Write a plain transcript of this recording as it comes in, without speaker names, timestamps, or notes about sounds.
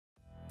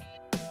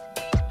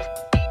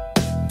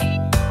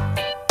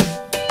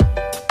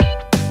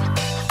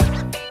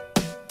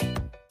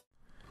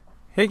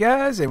Hey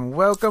guys, and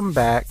welcome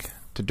back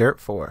to Dirt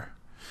 4.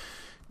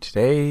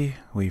 Today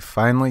we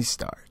finally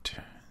start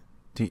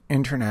the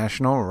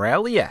International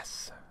Rally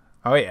S.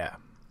 Oh yeah.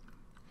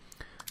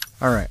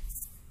 Alright.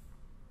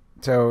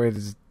 So it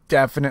is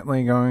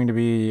definitely going to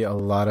be a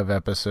lot of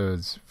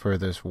episodes for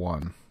this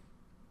one.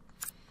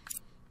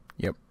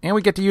 Yep. And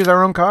we get to use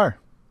our own car.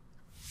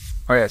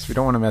 Oh yes, we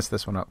don't want to mess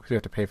this one up because we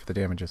have to pay for the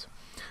damages.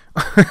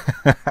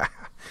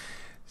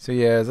 So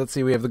yeah, let's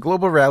see, we have the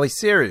Global Rally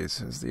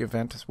Series. As the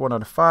event is 1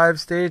 out of 5,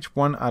 stage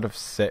 1 out of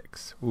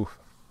 6. Oof.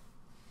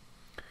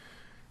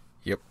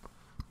 Yep.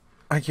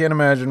 I can't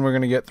imagine we're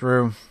going to get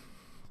through.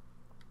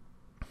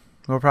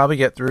 We'll probably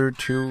get through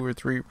 2 or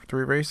 3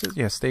 races.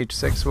 Yeah, stage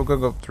 6. We'll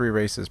go 3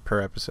 races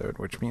per episode,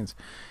 which means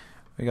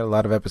we got a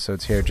lot of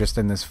episodes here just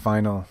in this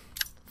final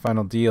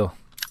deal.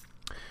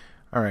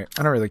 Alright,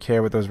 I don't really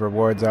care what those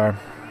rewards are.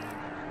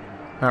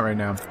 Not right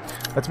now.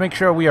 Let's make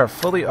sure we are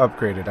fully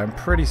upgraded. I'm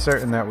pretty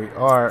certain that we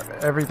are.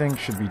 Everything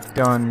should be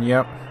done.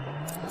 Yep.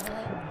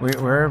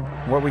 We're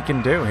what we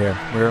can do here.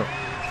 We're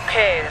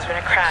okay. There's been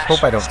a crash.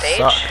 Hope I don't stage.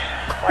 suck.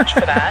 Watch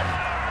for that.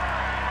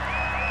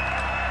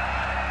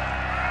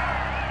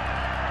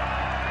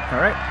 All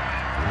right.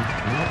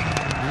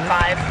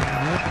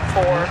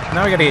 5, 4.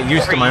 Now I gotta get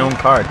used to my own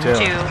car too.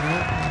 2,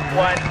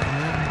 1,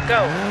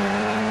 go.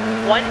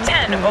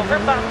 110 over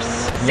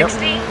bumps.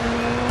 60.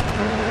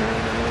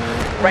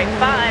 Right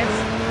 5.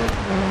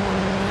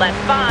 Left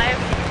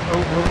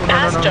 5.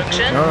 Pass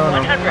junction.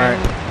 100. Alright.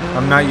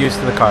 I'm not used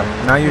to the car.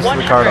 Not used to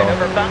the car at all.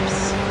 100 over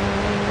bumps.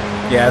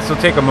 Yeah, this will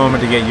take a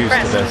moment to get used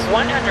Crest, to this.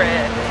 180.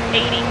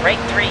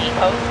 Right 3.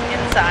 Post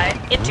inside.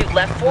 Into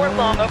left 4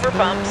 long over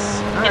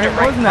bumps. Alright, Into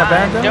right wasn't that 5.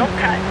 bad though? Don't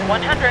cut.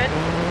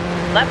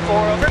 100. Left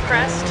 4 over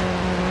crest.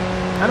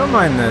 I don't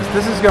mind this.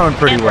 This is going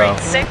pretty And well. Right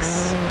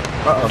 6.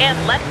 Uh-oh. And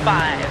left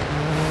 5.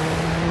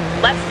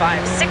 Left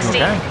 5, 60.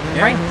 Okay.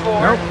 Yeah. Right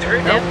 4, Nope. through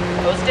dip,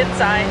 post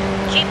inside,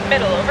 keep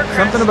middle over crest.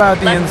 Something about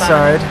the left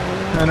inside.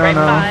 5, I don't right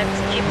know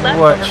 5, keep left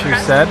what over she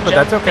crest, said, but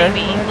jump that's okay.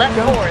 Maybe. Let's Left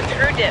go. 4,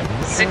 through dip,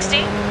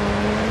 60.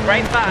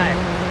 Right 5.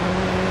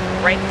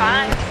 Right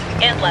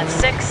 5, and left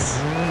 6.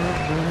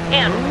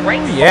 And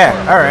right 4, yeah,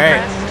 alright.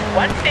 crest,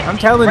 150. I'm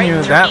telling right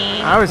you 3,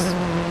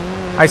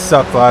 that I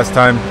sucked last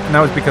time, and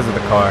that was because of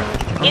the car.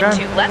 Okay?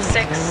 into left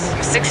 6,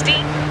 60.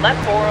 Left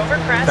 4 over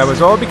crest. That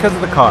was all because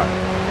of the car.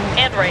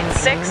 And right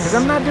 6. Because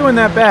I'm not doing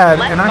that bad,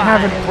 Left and I 5,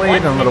 haven't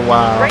played in a little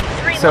while. right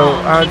 3 So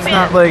long, it's keep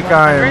not in, like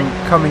 100. I'm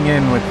coming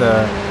in with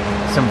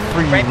some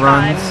free Right 5,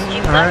 runs.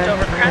 keep Alright,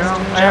 left over crest,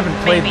 I haven't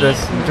jump played maybe. this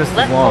in just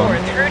as Left long. 4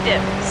 through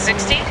dip,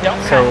 60,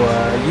 don't So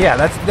cut. yeah,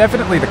 that's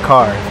definitely the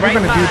car. If you're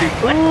Right gonna 5, do the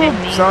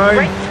 150, sorry,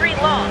 right 3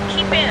 long,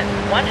 keep in,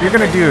 100. you're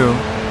gonna do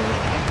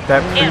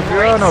that. And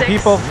right 6.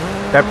 People,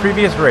 that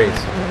previous race.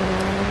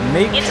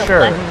 Make Into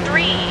sure left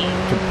 3.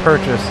 to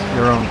purchase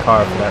your own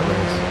car for that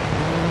race.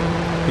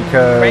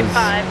 Because Right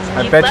 5,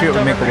 I keep bet you it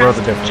left would make over a world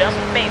of crest, difference. Jump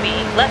maybe,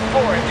 left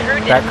 4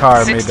 through dip, That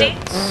car 60. made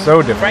that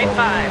so difficult. Right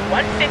 5,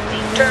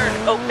 150, turn,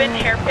 open,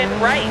 hairpin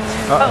right.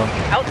 Uh-oh.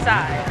 Oh,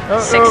 outside,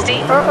 Uh-oh.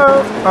 60.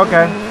 Uh-oh.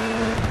 Okay.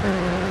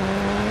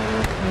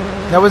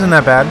 That wasn't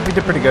that bad. We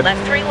did pretty good.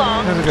 Left 3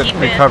 long, That was a good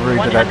keep recovery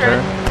in, to that 100.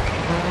 turn.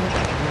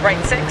 Right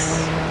 6.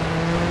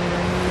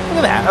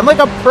 Look at that. I'm like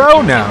a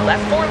pro now.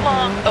 Left 4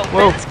 long,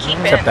 Whoa. opens, keep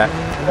Except in. that.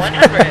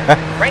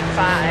 100. Right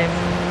 5.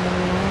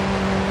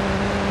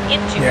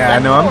 Into Yeah,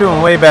 left no, I'm 4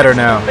 doing way better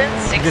now. open, I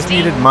 60. just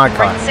needed my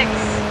car. Right 6,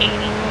 80.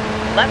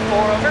 Left 4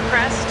 over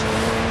crest.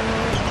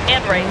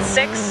 And right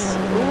 6.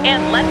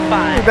 And left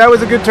 5. That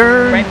was a good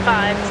turn. Right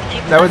 5.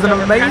 Keep That was left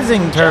an over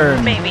amazing crest, turn.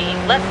 Jump maybe.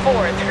 Left 4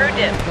 through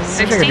dip.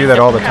 60. I could do that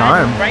all the don't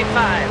cut. time. Right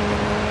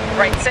 5.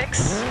 Right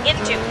 6.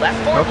 Into left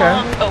 4 Okay.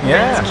 long. Opens.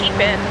 Yeah. Keep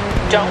in.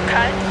 Don't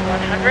cut.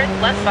 100.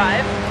 Left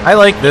 5. I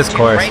like this Into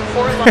course. right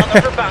 4 long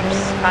over bumps.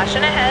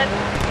 Caution ahead.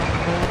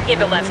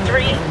 Into left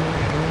 3.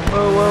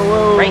 Whoa, whoa,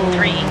 whoa. Right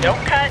 3.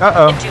 Don't cut.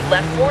 Uh-oh. Into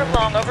left 4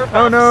 long over bumps.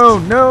 Oh no,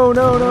 no,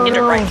 no, no,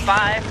 Into no. right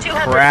 5.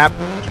 200. Crap.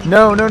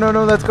 No, no, no,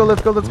 no. Let's go,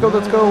 let's go, let's go,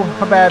 let's go.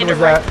 How bad Into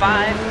was right that?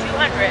 5.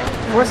 200.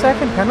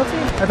 4-second penalty?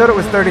 I thought it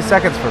was 30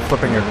 seconds for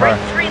flipping your car.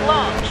 Right 3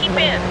 long. Keep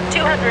in.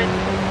 200.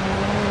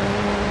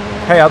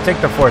 Hey, I'll take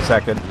the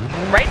 4-second.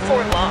 Right 4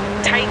 long.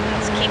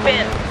 Tightens. Keep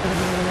in.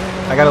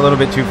 I got a little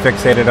bit too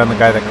fixated on the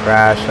guy that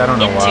crashed. I don't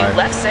know Into why.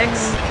 left 6.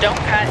 Don't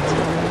cut.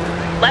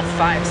 Left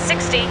 5.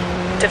 60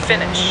 to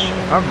finish.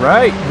 All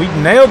right, we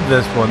nailed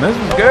this one. This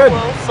was good.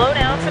 Whoa, slow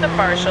down for the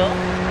marshal.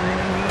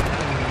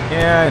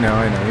 Yeah, I know,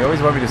 I know. You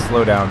always want me to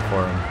slow down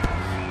for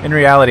him. In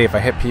reality, if I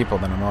hit people,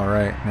 then I'm all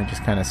right. And I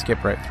just kind of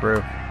skip right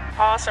through.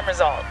 Awesome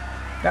result.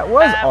 That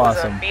was That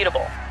awesome. was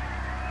unbeatable.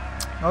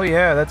 Oh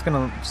yeah, that's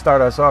gonna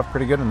start us off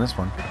pretty good in this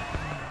one.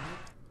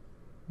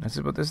 This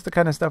is the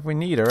kind of stuff we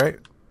need, all right?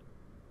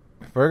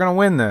 If we're gonna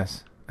win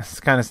this, this is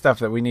the kind of stuff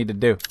that we need to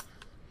do.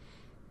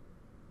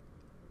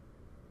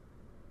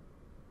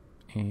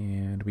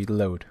 And we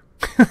load.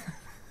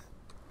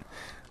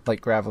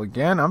 Light gravel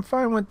again. I'm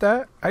fine with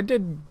that. I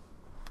did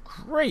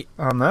great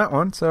on that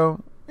one,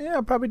 so yeah,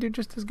 I'll probably do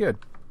just as good.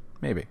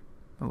 Maybe.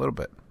 A little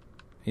bit.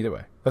 Either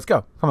way. Let's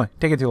go. Come on.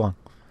 Take it too long.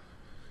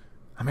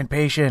 I'm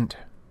impatient.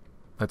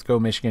 Let's go,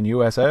 Michigan,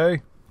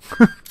 USA.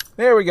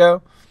 There we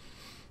go.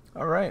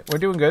 All right, we're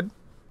doing good.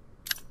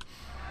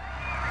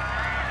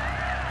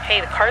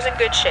 Hey, the car's in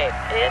good shape.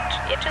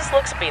 It just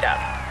looks beat up.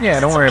 Yeah,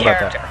 don't worry about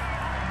character.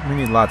 that. We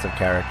need lots of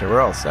character. We're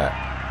all set.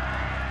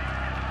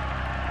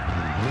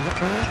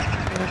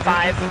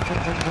 5,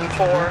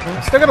 4.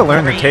 I still gotta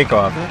learn 3, to take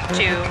off.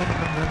 2,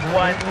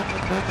 1,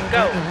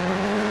 go.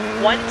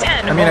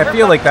 110. I mean, I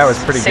feel like that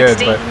was pretty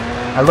 60. good, but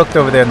I looked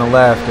over there on the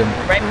left, and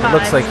Right it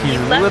looks 5, like he's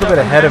keep a left little bit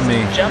over ahead of crest,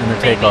 me jump in the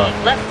maybe, takeoff.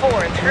 left 4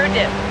 through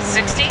dip.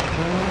 60.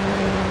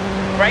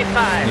 Right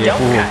 5, Yeah,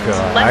 don't ooh, cut.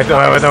 God. Left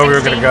I thought we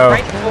were 60, gonna go.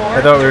 Right 4,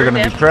 I thought we were through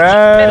gonna be dip,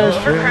 middle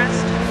over crashing. crest,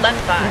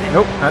 left 5.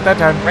 Nope, not that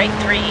time. Right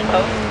 3,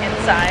 both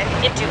inside,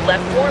 into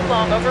left 4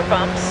 long over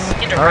bumps,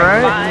 into All right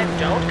right. 5,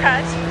 don't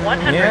cut,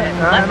 100, Yeah,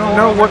 I left don't 4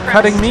 know over what crest,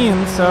 cutting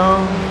means, so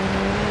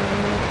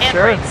and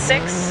sure. right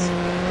 6,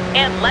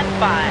 and left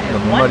 5, The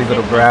muddy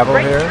little 150, gravel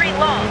right here. 3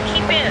 long,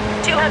 keep in,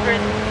 200,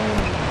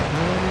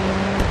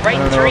 I right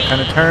don't know 3, what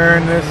kind of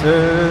turn this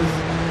is.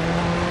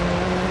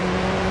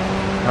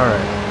 All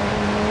right.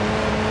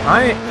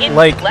 I in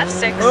like. left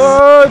 6,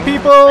 Oh,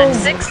 people and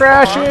 6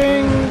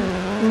 crashing.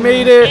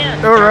 Made it.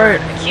 and All right.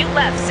 third, acute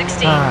left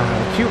 60,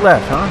 Cute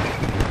left, huh?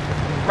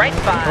 right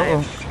 5,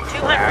 Uh-oh.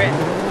 200,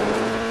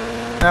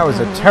 That was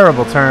a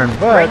terrible turn,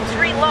 but right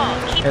 3 long,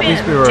 keep at in,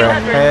 least we were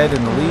 200, ahead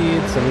in the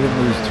lead, so we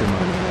didn't lose too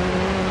much.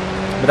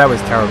 But that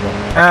was terrible.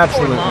 4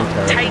 Absolutely long,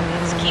 terrible.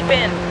 tightens, keep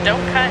in, don't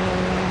cut,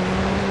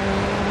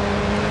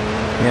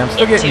 Yeah, I'm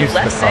still getting into used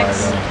to the left car,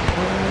 6. though.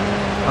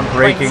 I'm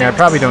braking. I 6,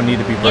 probably don't need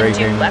to be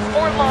braking. into left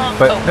 4 long,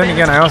 But opens, then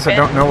again, I also keep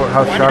don't in, know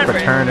how sharp a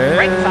 100, turn is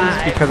right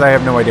 5, because I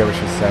have no idea what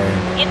she's saying.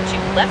 into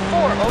left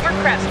 4 over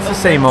crest, It's the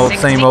same old,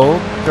 60, same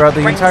old. Throughout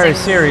the right entire 6,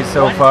 series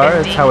so far,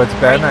 it's 150, how it's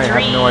been. I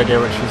right have no 3, idea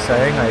what she's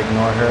saying. I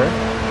ignore her.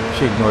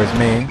 She ignores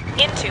me.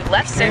 into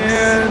left 6,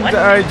 And 150,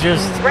 I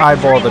just right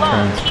eyeball 3 the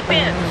long, turns. keep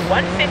in,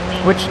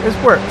 150, Which has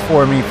worked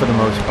for me for the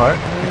most part,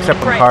 except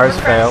when Right, cars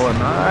over fail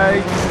crest. and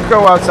I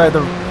go outside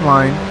the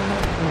line.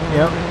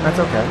 Yep, that's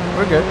okay.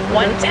 We're good.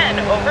 We're good. 110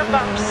 over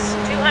bumps,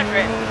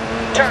 200,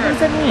 turn, What does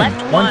that mean?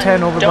 left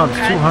 110 over don't bumps,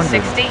 cut, 200.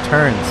 60,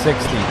 Turn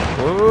 60.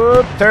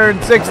 Whoop, turn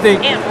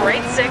 60. and right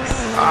 6,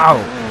 Ow.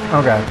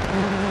 Okay.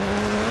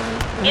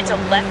 into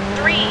left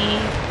 3,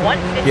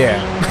 150,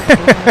 Yeah.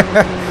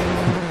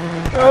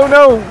 Oh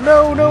no,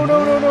 no, no,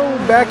 no, no, no.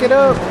 Back it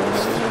up.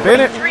 Spin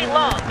right it. 3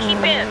 long, keep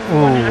in,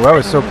 Ooh, I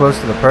was so close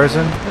to the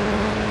person.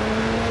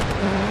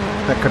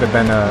 That could have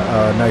been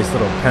a nice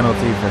little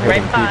penalty for right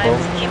hitting 5, people.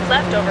 keep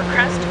left over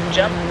crest,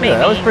 jump maybe,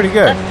 Yeah, that was pretty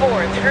good. left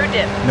 4 through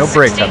dip, No 60,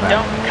 brakes on that.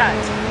 don't cut,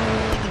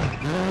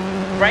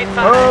 right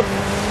 5, Up.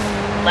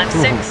 left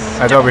Ooh,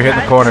 6, I thought we were hitting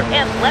the corner.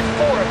 and left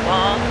 4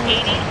 long,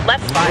 80,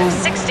 left 5,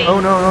 60,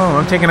 Oh no, no,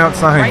 I'm taking out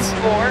right signs.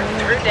 4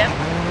 through dip,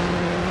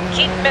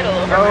 keep middle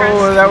over Oh,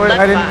 crest, that was- left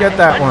I didn't 5, get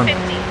that one.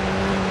 150,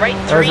 right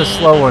 3, That was a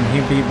slow one.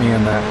 He beat me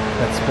in that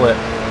split.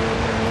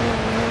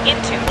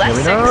 into Here left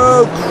we 6,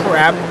 go.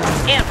 Crap.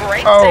 and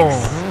right Oh.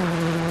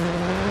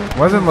 6,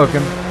 Wasn't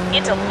looking.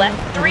 into left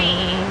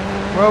 3,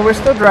 Well, we're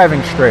still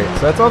driving straight,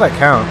 so that's all that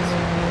counts.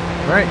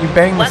 Right? You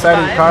bang the Left side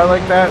of the 5. car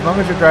like that, as long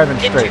as you're driving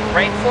into straight.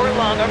 right 4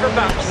 long over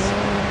bumps,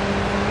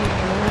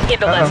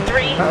 into left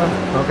 3,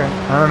 Okay.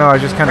 I don't know. I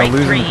was just kind of right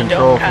losing 3,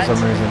 control don't for cut,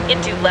 some reason.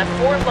 into left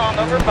 4 long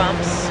over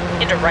bumps,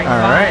 into right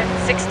All 5, right.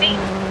 60,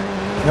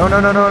 No,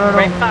 no, no, no, no,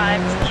 right no. 5,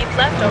 keep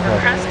left over Okay.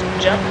 crest,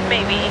 jump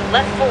maybe,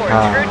 left 4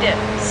 Ah. through dip,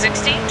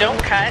 60, don't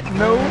cut,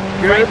 No.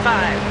 right Good.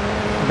 5,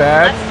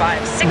 Bad. left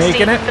 5, 60,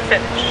 Making it. the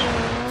finish.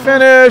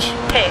 Finish.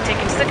 Okay, take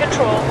it to the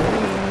control.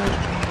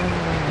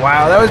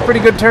 Wow, that was a pretty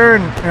good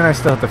turn. And I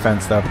still hit the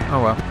fence, though.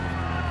 Oh, well.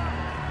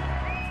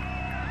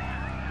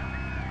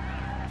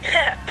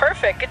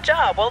 Perfect, good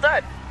job, well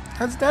done.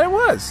 That it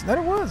was. That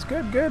it was.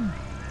 Good, good.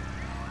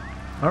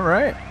 All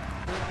right.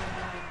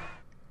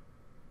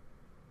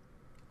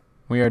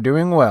 We are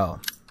doing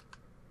well.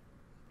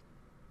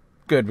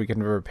 Good, we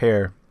can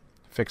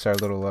fix our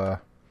little,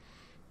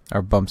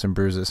 our bumps and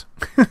bruises.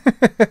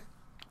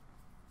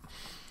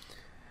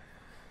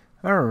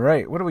 All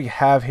right, what do we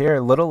have here?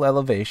 A little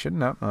elevation,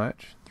 not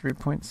much.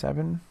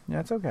 3.7, yeah,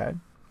 it's okay.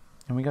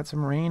 And we got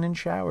some rain and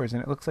showers,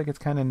 and it looks like it's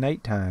kind of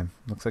nighttime.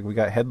 Looks like we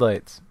got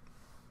headlights.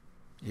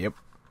 Yep.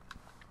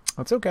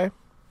 That's okay.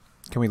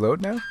 Can we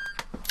load now?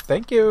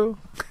 Thank you.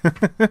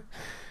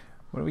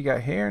 What do we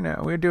got here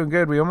now? We're doing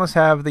good. We almost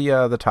have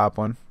the top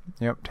one.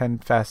 Yep, 10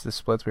 fastest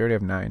splits. We already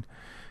have 9.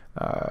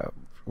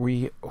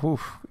 We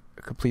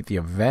complete the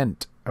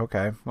event.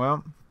 Okay,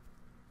 well,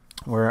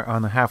 we're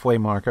on the halfway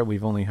marker.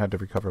 We've only had to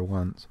recover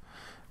once.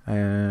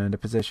 And a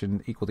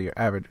position equal to your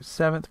average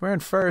 7th. We're in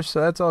first,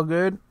 so that's all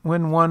good.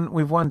 Win 1.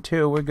 We've won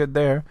 2. We're good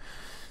there.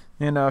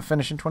 And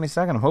finishing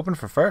 22nd. I'm hoping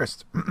for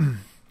first.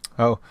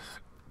 Oh,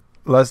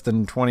 less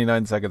than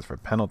 29 seconds for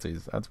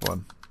penalties. That's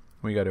one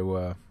we got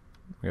to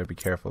be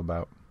careful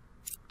about.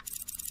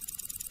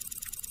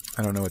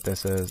 I don't know what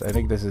this is. I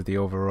think this is the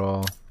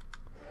overall.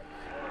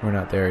 We're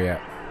not there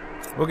yet.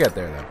 We'll get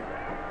there though.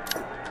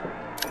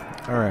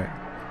 All right.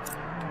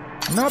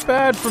 Not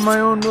bad for my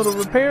own little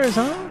repairs,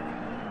 huh?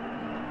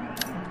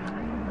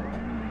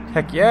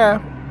 Heck yeah.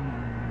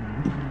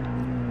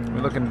 We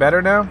looking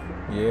better now?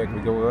 Yeah, can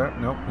we go up?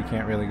 Nope, we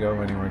can't really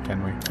go anywhere,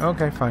 can we?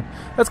 Okay, fine.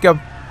 Let's go.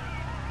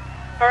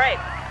 Alright,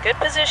 good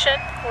position.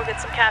 We'll get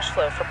some cash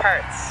flow for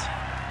parts.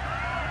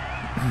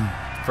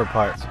 For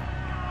parts.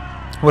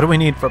 What do we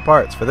need for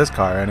parts for this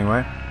car,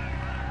 anyway?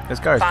 This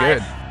car is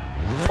good.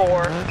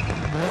 4,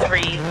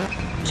 3,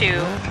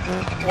 2,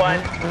 1,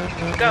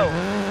 go.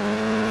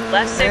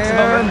 Left 6 over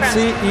And crest.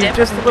 see, you're dip,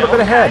 just a little don't bit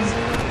ahead.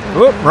 cut.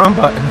 Whoop, wrong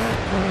button.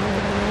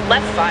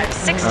 Left 5,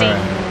 60.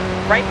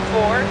 Right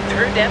 4,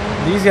 through dip.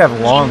 These have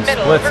long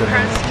middle splits over in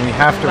them. crest. We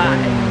have to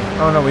win.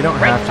 Oh no, we don't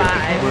Right have to.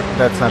 5.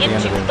 That's not the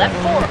end Into of it. left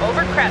 4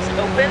 over crest.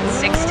 Open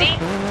 60.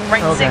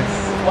 Right Okay. 6,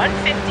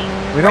 150.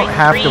 We don't right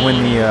have 3, to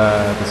win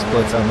the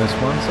splits on this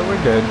one, so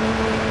we're good.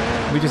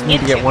 We just need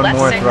to into get one left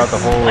more 6, throughout the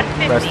whole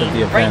 150, rest of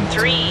the Right event.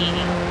 3.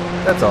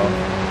 That's all.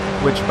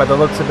 Which, by the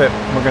looks of it,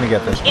 we're gonna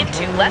get this one.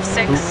 Into left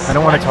 6. Ooh, I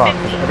don't want to talk.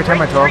 150, Every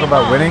time I right talk 3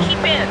 about long, winning, keep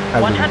in.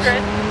 I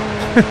 100.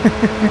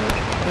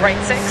 Right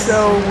 6.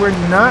 So we're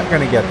not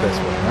gonna get this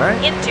one, right?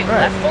 Into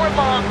Right. left 4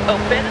 long.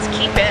 Opens.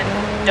 Keep in.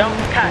 Don't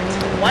cut.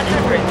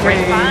 100.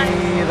 Right 5.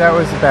 Okay, that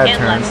was a bad And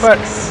turn,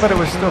 left 6. but it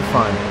was still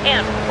fun.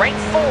 And right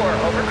 4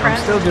 over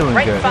crest. still doing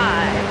right good.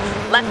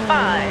 5. Left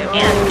 5.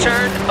 And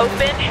turn.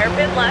 Open.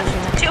 Hairpin left.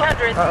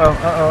 200.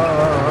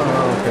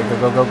 Okay,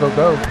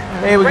 go.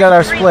 Hey, we got Right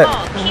our 3 split.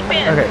 long, keep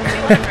in. Okay.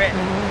 200.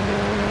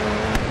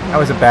 That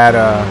was a bad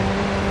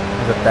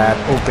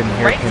open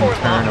Right hairpin 4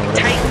 turn long. or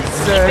whatever. Tight. It's,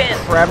 Keep in.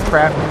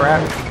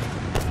 crap.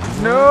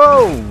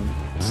 No!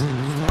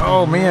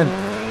 Oh man,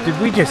 did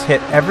we just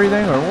hit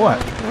everything or what?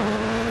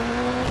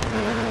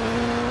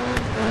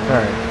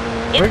 Alright,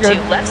 we're Into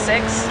good. left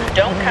 6.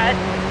 Don't cut.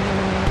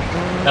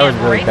 That was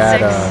and really right bad,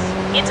 6.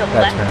 Into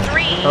bad left turn.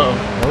 3. Oh.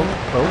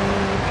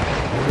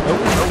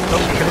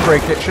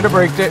 Should have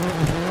braked it.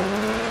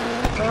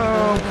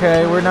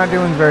 Okay, we're not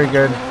doing very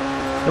good.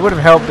 It would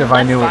have helped if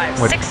I Left knew 5,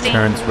 what 60.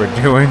 turns we're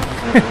doing.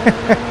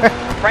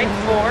 Right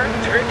 4.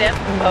 Through dip.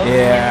 Post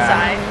Yeah.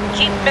 inside.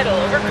 Keep middle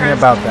over crest.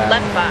 about that.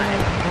 Left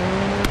 5.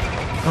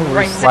 Oh,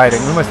 we're Right sliding.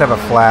 6. We must have a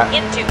flat.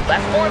 Into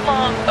left 4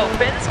 long.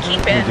 Opens.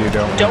 Keep in. We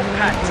don't. Don't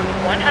cut.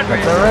 100.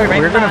 That's all right.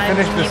 We're gonna 5,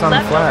 finish this keep on the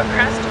left flat. Over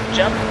crest.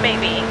 Jump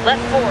maybe. Left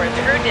 4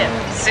 through dip.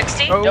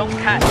 60. Oh, Don't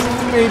cut.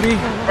 Maybe.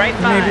 Right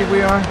 5. Maybe we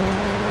are.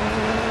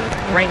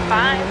 Right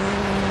 5.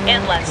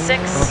 And left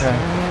 6. Okay.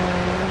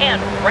 And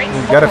right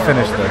We've 4 got to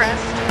finish over this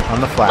crest.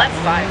 on the flat. Left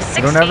 5.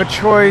 60. We don't have a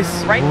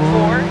choice. Right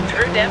Ooh. 4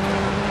 through dip.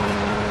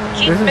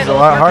 Keep This is middle a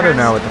lot over harder crest.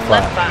 now with the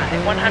flat. Left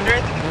 5.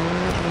 100.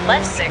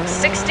 Left 6.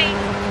 60.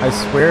 I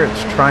swear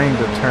it's trying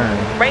to turn.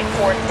 Right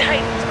 4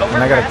 tight over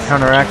And I gotta crest.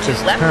 counteract Into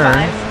this left turn.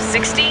 5.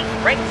 60.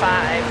 Right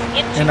 5.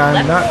 Into And I'm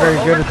left not 4 very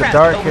good over at the crest.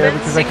 dark here Open,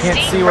 because I can't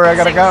 60, see where I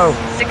gotta 6, go.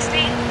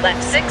 60.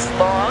 Left 6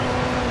 long.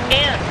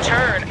 And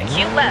turn.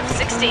 Acute left.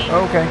 60.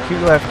 Okay, Q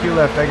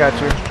left. I got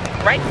you.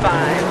 Right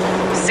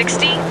 5.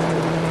 60.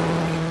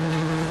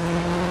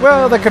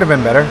 Well, that could have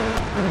been better.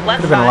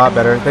 Left Could have been a 5. lot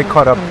better. They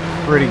caught up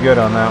pretty good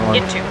on that one.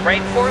 Into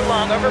right 4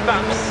 long over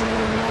bumps.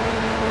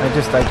 I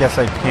guess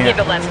I can't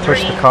Into left push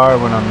 3. the car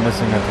when I'm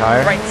missing a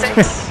tire. Right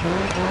 6.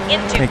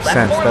 Into Makes left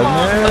sense, 4 doesn't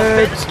long.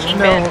 it? Opens. Keep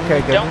No, in.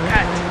 okay, good. Don't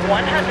cut.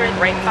 100.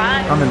 Right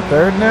 5. I'm in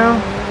third now.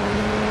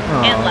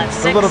 Oh, And left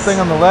the 6. little thing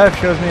on the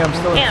left shows me I'm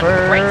still in And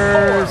first.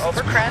 right 4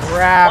 over crest.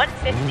 Crap.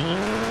 150.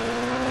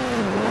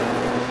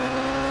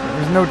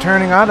 There's no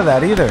turning out of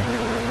that either.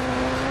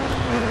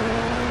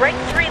 Right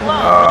 3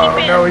 long. Oh,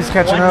 Keep in. no, he's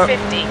catching up.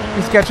 150.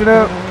 He's catching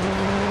up.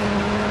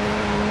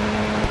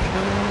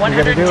 We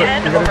gotta do it.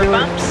 110 We gotta over do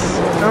bumps.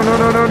 it.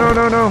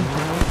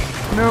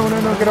 No.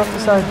 No, get off the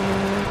side.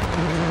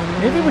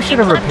 Maybe we should Keep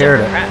have left repaired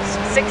over it. crest.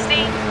 60.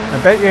 I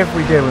bet you if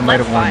we did, we might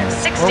Left have won 5,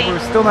 this. 60. Well, we're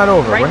still not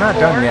over. Right We're not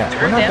 4 done yet.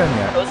 through We're not dip. done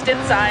yet. Post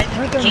inside.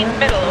 Not done Keep yet.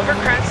 middle over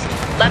crest.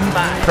 Left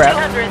 5. Crap.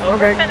 200 over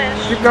Okay.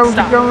 finish. Keep going,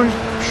 Stop. keep going.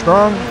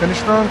 Strong. Finish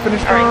strong. Finish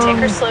All strong. right,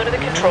 take her slow to the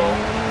control.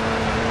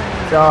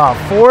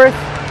 Fourth?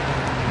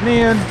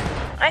 Man.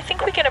 I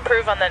think we can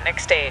improve on that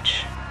next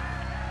stage.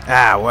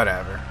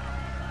 Whatever.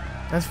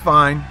 That's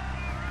fine.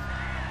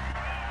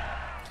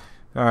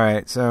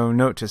 Alright, so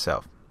note to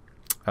self.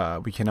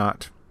 We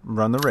cannot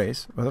run the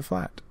race with a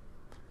flat.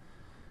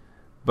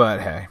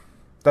 But hey,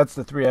 that's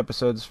the 3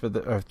 episodes for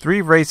the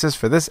 3 races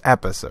for this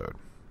episode.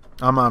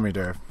 I'm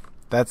Omniderf.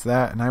 That's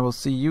that, and I will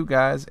see you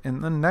guys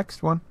in the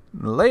next one.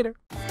 Later.